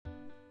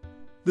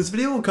This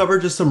video will cover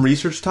just some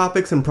research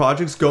topics and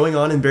projects going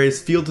on in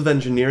various fields of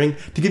engineering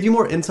to give you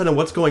more insight on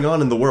what's going on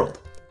in the world.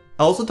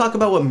 I'll also talk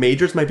about what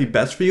majors might be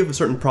best for you if a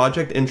certain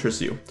project interests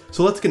you,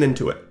 so let's get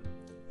into it.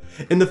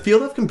 In the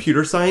field of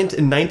computer science,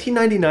 in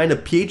 1999, a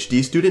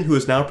PhD student who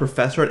is now a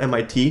professor at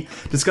MIT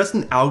discussed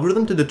an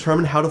algorithm to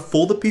determine how to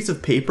fold a piece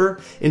of paper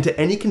into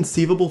any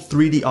conceivable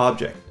 3D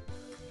object.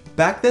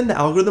 Back then, the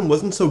algorithm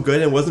wasn't so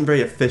good and wasn't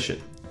very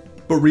efficient.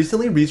 But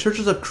recently,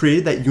 researchers have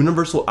created that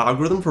universal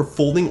algorithm for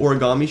folding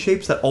origami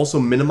shapes that also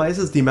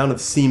minimizes the amount of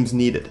seams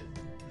needed.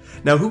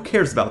 Now, who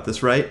cares about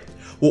this, right?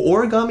 Well,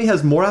 origami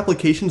has more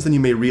applications than you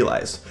may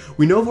realize.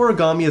 We know of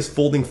origami as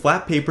folding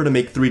flat paper to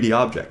make 3D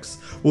objects.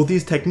 Well, with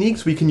these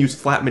techniques, we can use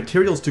flat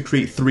materials to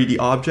create 3D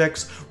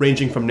objects,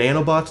 ranging from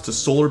nanobots to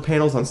solar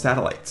panels on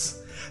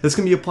satellites. This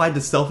can be applied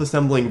to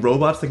self-assembling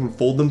robots that can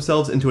fold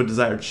themselves into a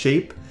desired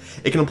shape.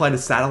 It can apply to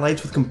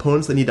satellites with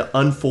components that need to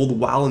unfold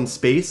while in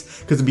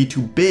space because it'd be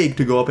too big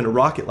to go up in a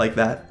rocket like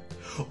that.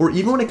 Or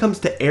even when it comes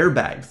to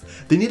airbags,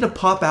 they need to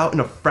pop out in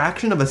a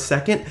fraction of a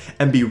second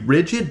and be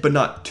rigid but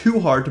not too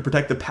hard to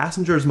protect the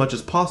passenger as much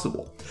as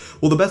possible.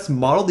 Well, the best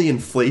model the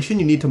inflation,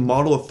 you need to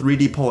model a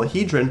 3D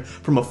polyhedron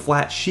from a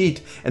flat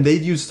sheet, and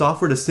they've used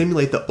software to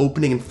simulate the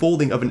opening and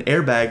folding of an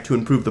airbag to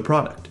improve the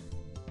product.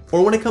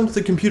 Or when it comes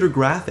to computer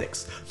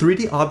graphics,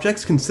 3D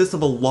objects consist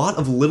of a lot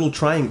of little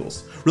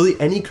triangles. Really,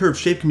 any curved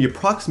shape can be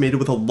approximated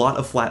with a lot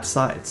of flat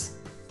sides.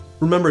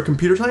 Remember,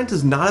 computer science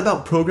is not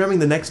about programming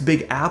the next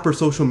big app or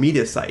social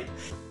media site.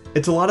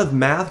 It's a lot of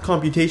math,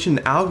 computation,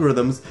 and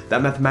algorithms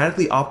that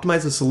mathematically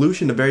optimize a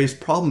solution to various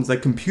problems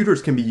that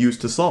computers can be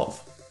used to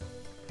solve.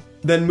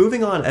 Then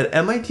moving on,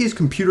 at MIT's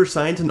Computer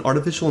Science and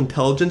Artificial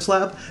Intelligence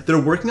Lab,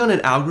 they're working on an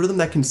algorithm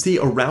that can see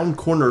around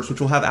corners, which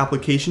will have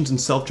applications in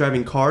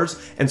self-driving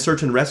cars and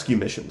search and rescue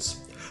missions.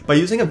 By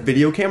using a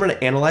video camera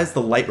to analyze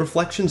the light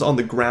reflections on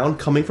the ground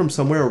coming from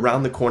somewhere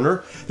around the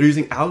corner, they're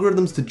using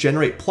algorithms to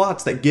generate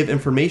plots that give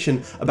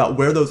information about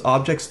where those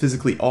objects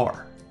physically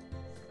are.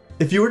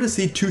 If you were to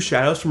see two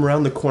shadows from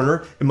around the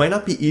corner, it might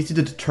not be easy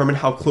to determine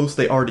how close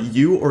they are to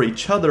you or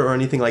each other or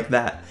anything like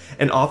that,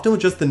 and often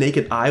with just the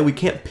naked eye, we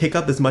can't pick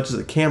up as much as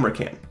a camera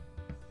can.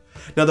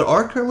 Now, there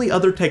are currently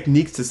other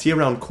techniques to see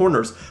around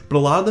corners, but a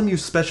lot of them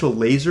use special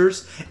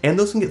lasers, and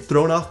those can get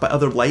thrown off by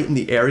other light in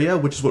the area,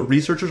 which is what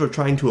researchers are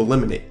trying to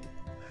eliminate.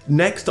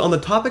 Next, on the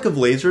topic of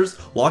lasers,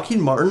 Lockheed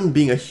Martin,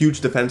 being a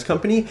huge defense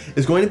company,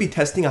 is going to be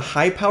testing a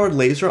high-powered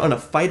laser on a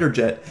fighter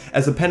jet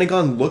as the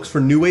Pentagon looks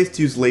for new ways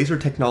to use laser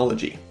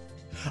technology.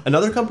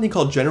 Another company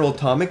called General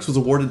Atomics was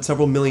awarded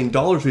several $1 million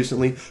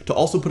recently to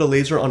also put a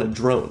laser on a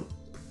drone.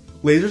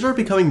 Lasers are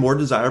becoming more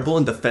desirable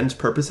in defense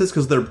purposes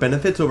because of their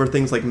benefits over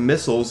things like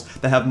missiles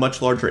that have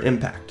much larger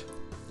impact.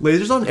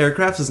 Lasers on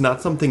aircrafts is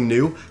not something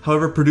new,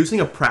 however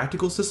producing a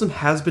practical system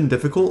has been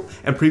difficult,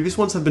 and previous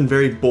ones have been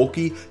very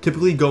bulky,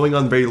 typically going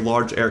on very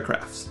large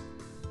aircrafts.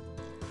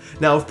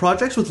 Now, if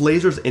projects with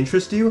lasers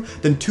interest you,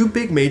 then two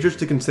big majors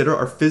to consider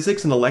are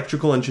physics and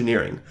electrical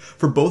engineering.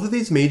 For both of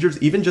these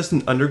majors, even just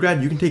in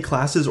undergrad, you can take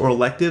classes or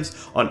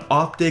electives on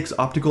optics,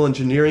 optical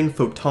engineering,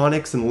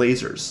 photonics, and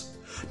lasers.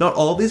 Not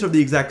all of these are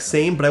the exact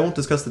same, but I won't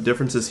discuss the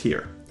differences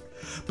here.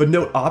 But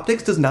note,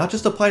 optics does not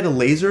just apply to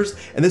lasers,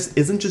 and this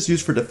isn't just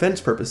used for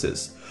defense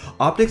purposes.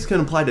 Optics can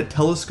apply to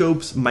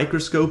telescopes,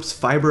 microscopes,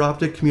 fiber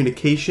optic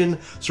communication,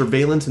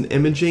 surveillance and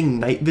imaging,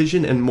 night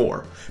vision, and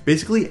more.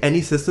 Basically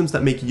any systems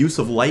that make use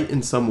of light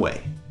in some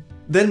way.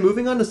 Then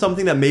moving on to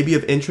something that may be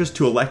of interest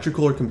to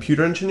electrical or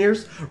computer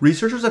engineers,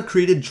 researchers have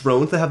created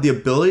drones that have the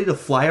ability to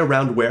fly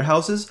around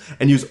warehouses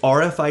and use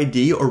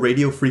RFID or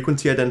radio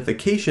frequency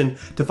identification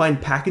to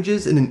find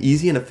packages in an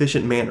easy and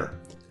efficient manner.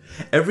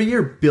 Every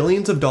year,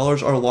 billions of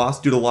dollars are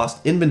lost due to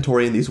lost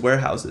inventory in these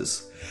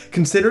warehouses.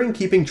 Considering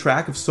keeping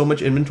track of so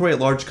much inventory at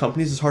large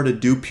companies is hard to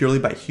do purely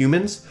by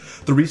humans,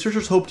 the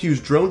researchers hope to use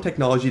drone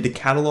technology to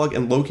catalog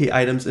and locate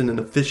items in an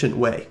efficient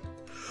way.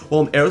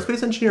 While an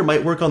aerospace engineer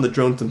might work on the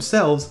drones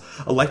themselves,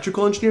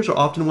 electrical engineers are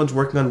often ones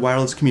working on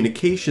wireless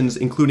communications,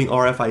 including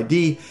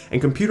RFID,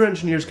 and computer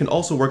engineers can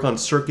also work on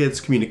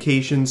circuits,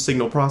 communications,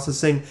 signal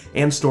processing,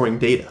 and storing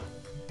data.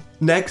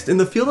 Next, in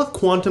the field of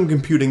quantum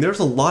computing, there's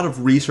a lot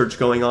of research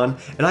going on,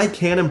 and I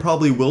can and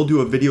probably will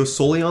do a video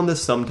solely on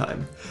this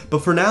sometime.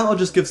 But for now, I'll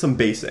just give some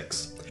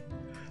basics.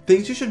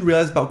 Things you should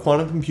realize about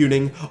quantum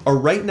computing are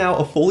right now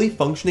a fully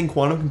functioning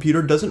quantum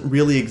computer doesn't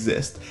really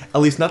exist,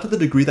 at least not to the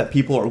degree that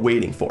people are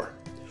waiting for.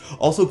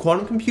 Also,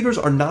 quantum computers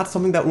are not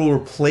something that will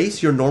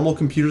replace your normal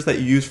computers that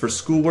you use for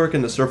schoolwork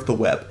and to surf the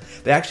web.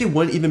 They actually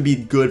wouldn't even be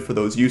good for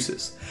those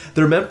uses.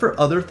 They're meant for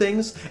other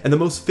things, and the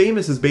most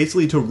famous is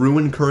basically to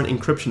ruin current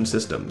encryption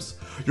systems.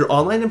 Your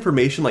online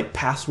information like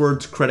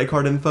passwords, credit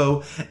card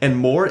info, and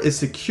more is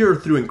secure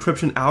through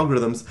encryption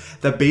algorithms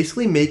that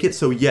basically make it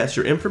so yes,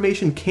 your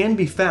information can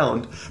be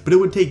found, but it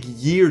would take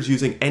years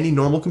using any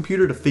normal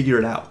computer to figure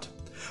it out.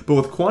 But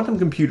with quantum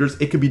computers,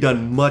 it could be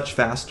done much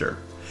faster.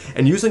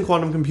 And using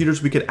quantum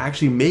computers, we could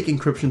actually make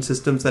encryption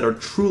systems that are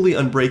truly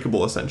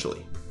unbreakable,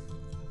 essentially.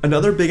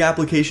 Another big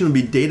application would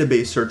be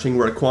database searching,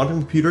 where a quantum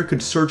computer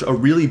could search a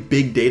really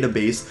big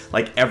database,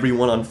 like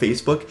everyone on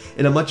Facebook,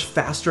 in a much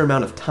faster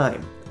amount of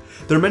time.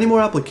 There are many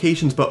more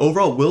applications, but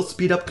overall will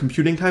speed up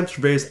computing times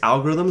for various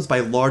algorithms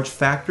by large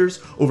factors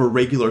over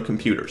regular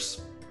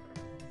computers.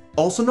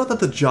 Also note that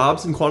the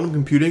jobs in quantum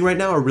computing right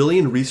now are really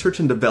in research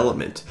and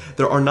development.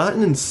 There are not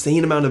an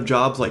insane amount of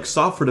jobs like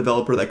software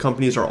developer that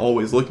companies are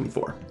always looking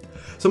for.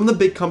 Some of the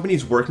big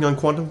companies working on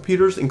quantum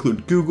computers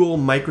include Google,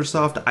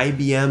 Microsoft,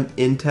 IBM,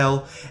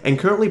 Intel, and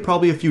currently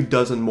probably a few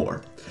dozen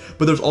more.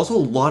 But there's also a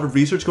lot of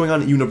research going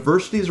on at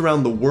universities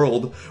around the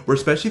world, where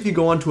especially if you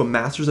go on to a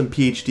master's and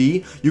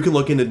PhD, you can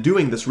look into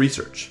doing this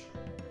research.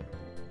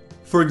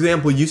 For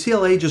example,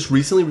 UCLA just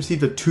recently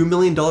received a $2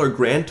 million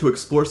grant to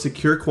explore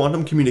secure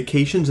quantum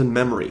communications and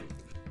memory.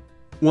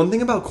 One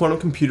thing about quantum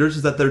computers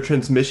is that their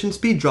transmission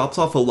speed drops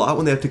off a lot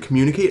when they have to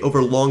communicate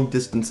over long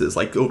distances,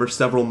 like over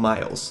several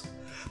miles.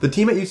 The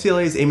team at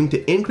UCLA is aiming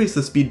to increase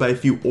the speed by a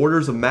few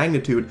orders of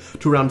magnitude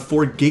to around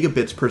 4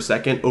 gigabits per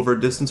second over a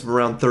distance of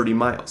around 30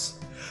 miles.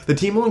 The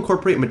team will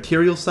incorporate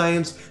material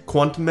science,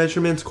 quantum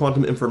measurements,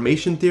 quantum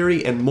information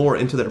theory, and more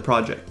into their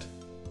project.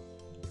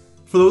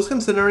 For those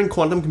considering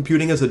quantum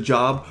computing as a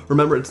job,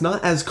 remember it's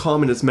not as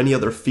common as many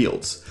other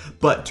fields,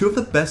 but two of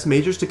the best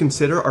majors to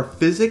consider are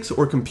physics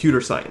or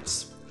computer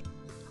science.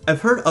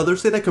 I've heard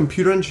others say that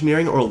computer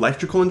engineering or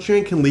electrical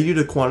engineering can lead you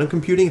to quantum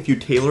computing if you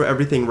tailor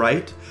everything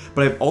right,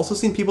 but I've also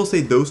seen people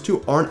say those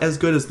two aren't as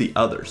good as the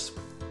others.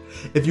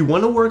 If you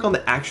want to work on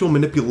the actual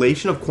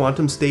manipulation of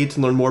quantum states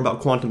and learn more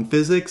about quantum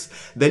physics,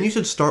 then you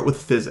should start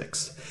with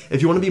physics.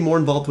 If you want to be more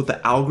involved with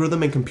the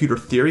algorithm and computer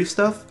theory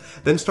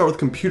stuff, then start with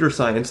computer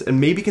science and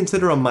maybe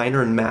consider a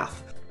minor in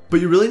math. But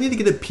you really need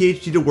to get a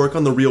PhD to work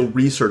on the real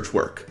research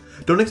work.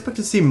 Don't expect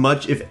to see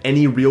much, if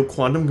any, real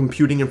quantum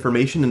computing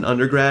information in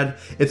undergrad.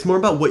 It's more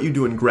about what you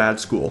do in grad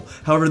school.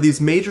 However, these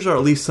majors are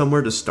at least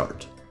somewhere to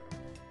start.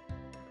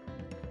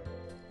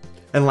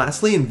 And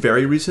lastly, in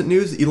very recent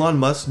news, Elon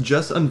Musk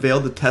just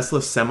unveiled the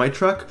Tesla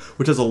semi-truck,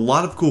 which has a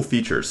lot of cool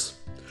features.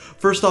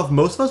 First off,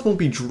 most of us won't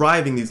be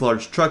driving these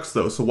large trucks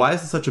though, so why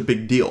is this such a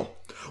big deal?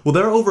 Well,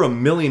 there are over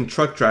 1 million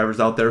truck drivers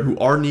out there who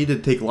are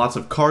needed to take lots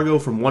of cargo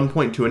from one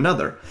point to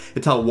another.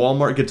 It's how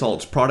Walmart gets all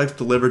its products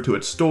delivered to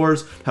its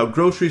stores, how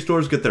grocery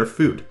stores get their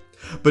food.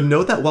 But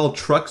note that while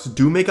trucks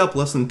do make up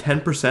less than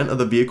 10% of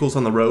the vehicles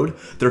on the road,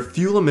 their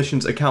fuel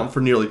emissions account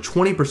for nearly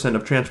 20%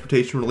 of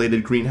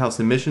transportation-related greenhouse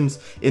emissions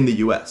in the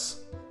US.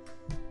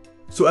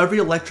 So every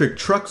electric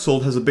truck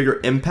sold has a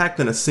bigger impact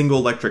than a single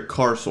electric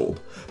car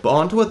sold. But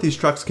on to what these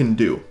trucks can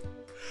do.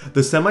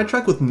 The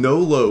semi-truck with no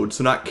load,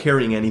 so not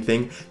carrying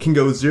anything, can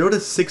go 0 to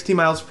 60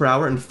 miles per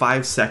hour in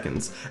 5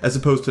 seconds, as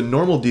opposed to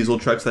normal diesel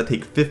trucks that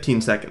take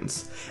 15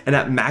 seconds. And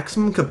at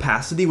maximum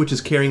capacity, which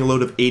is carrying a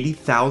load of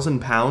 80,000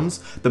 pounds,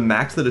 the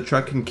max that a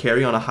truck can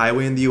carry on a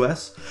highway in the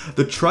US,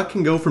 the truck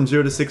can go from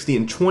 0 to 60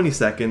 in 20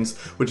 seconds,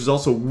 which is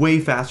also way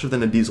faster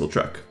than a diesel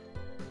truck.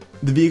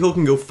 The vehicle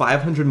can go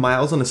 500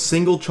 miles on a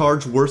single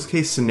charge worst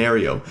case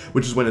scenario,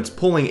 which is when it's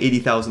pulling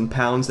 80,000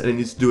 pounds and it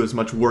needs to do as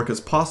much work as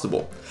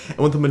possible. And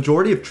with the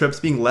majority of trips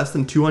being less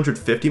than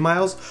 250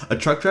 miles, a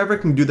truck driver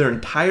can do their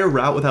entire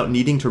route without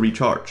needing to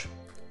recharge.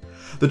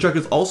 The truck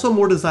is also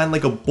more designed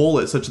like a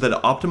bullet, such that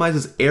it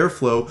optimizes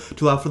airflow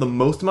to allow for the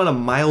most amount of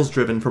miles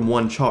driven from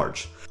one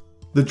charge.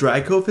 The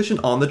drag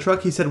coefficient on the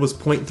truck, he said, was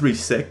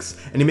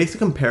 0.36, and he makes a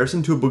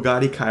comparison to a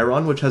Bugatti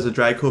Chiron, which has a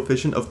drag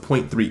coefficient of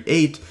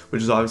 0.38,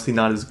 which is obviously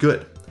not as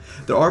good.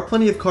 There are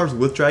plenty of cars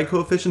with drag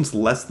coefficients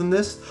less than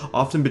this,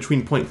 often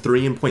between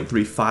 0.3 and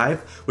 0.35,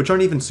 which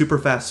aren't even super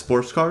fast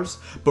sports cars,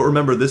 but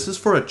remember, this is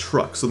for a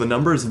truck, so the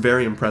number is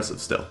very impressive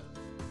still.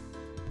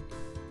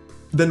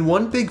 Then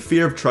one big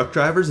fear of truck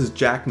drivers is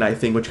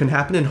jackknifing, which can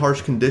happen in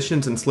harsh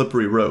conditions and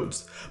slippery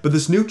roads. But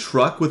this new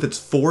truck with its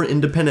 4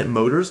 independent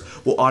motors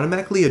will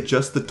automatically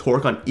adjust the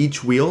torque on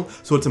each wheel,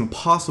 so it's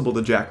impossible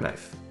to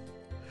jackknife.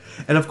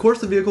 And of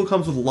course the vehicle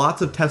comes with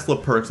lots of Tesla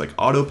perks like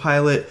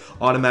autopilot,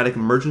 automatic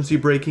emergency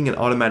braking, and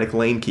automatic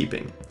lane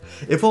keeping.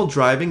 If while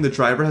driving the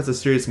driver has a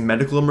serious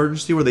medical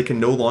emergency where they can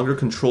no longer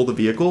control the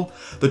vehicle,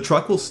 the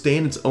truck will stay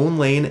in its own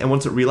lane, and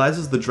once it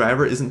realizes the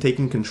driver isn't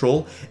taking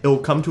control, it will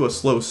come to a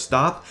slow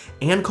stop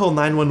and call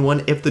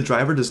 911 if the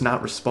driver does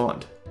not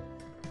respond.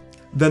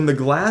 Then the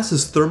glass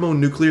is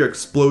thermonuclear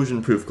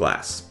explosion-proof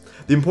glass.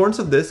 The importance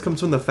of this comes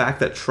from the fact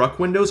that truck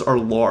windows are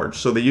large,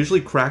 so they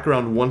usually crack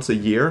around once a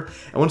year,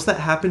 and once that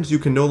happens you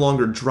can no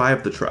longer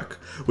drive the truck,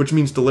 which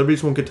means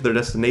deliveries won't get to their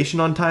destination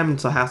on time and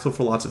it's a hassle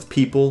for lots of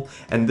people,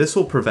 and this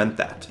will prevent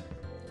that.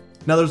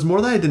 Now there's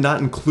more that I did not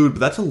include, but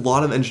that's a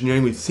lot of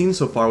engineering we've seen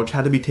so far which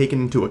had to be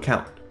taken into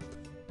account.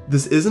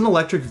 This is an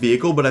electric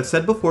vehicle, but I've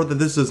said before that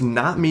this does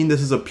not mean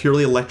this is a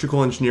purely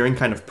electrical engineering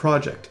kind of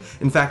project.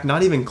 In fact,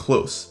 not even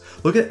close.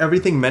 Look at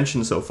everything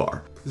mentioned so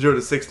far. 0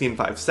 to 60 in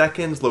 5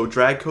 seconds, low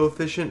drag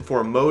coefficient,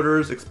 4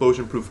 motors,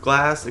 explosion-proof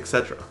glass,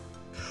 etc.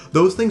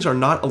 Those things are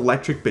not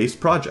electric-based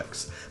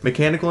projects.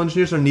 Mechanical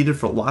engineers are needed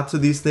for lots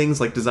of these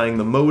things, like designing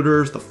the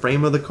motors, the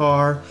frame of the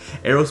car.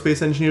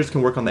 Aerospace engineers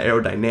can work on the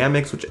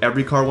aerodynamics, which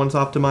every car wants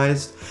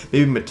optimized.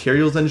 Maybe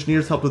materials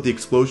engineers help with the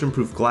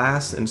explosion-proof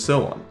glass, and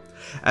so on.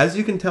 As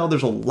you can tell,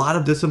 there's a lot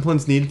of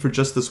disciplines needed for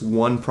just this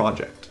one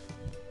project.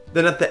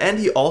 Then at the end,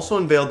 he also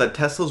unveiled that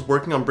Tesla's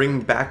working on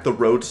bringing back the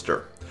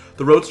Roadster. The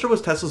The Roadster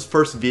was Tesla's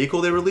first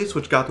vehicle they released,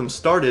 which got them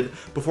started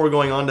before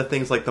going on to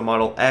things like the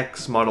Model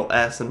X, Model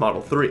S, and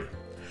Model 3.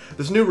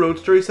 This new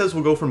Roadster, he says,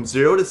 will go from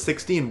 0 to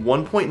 60 in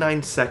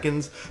 1.9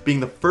 seconds,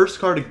 being the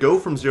first car to go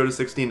from 0 to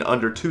 60 in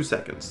under 2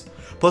 seconds.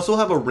 Plus, it will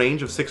have a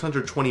range of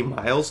 620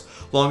 miles,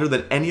 longer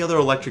than any other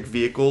electric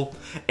vehicle,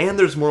 and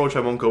there's more which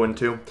I won't go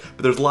into,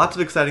 but there's lots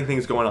of exciting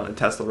things going on in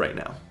Tesla right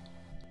now.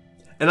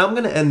 And I'm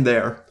going to end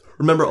there.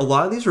 Remember, a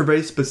lot of these were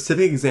very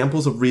specific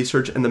examples of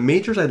research, and the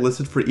majors I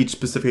listed for each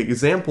specific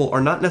example are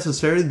not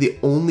necessarily the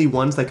only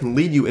ones that can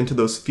lead you into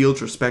those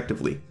fields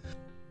respectively.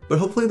 But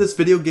hopefully this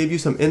video gave you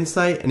some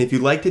insight, and if you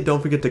liked it,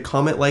 don't forget to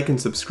comment, like, and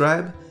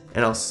subscribe,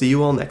 and I'll see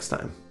you all next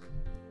time.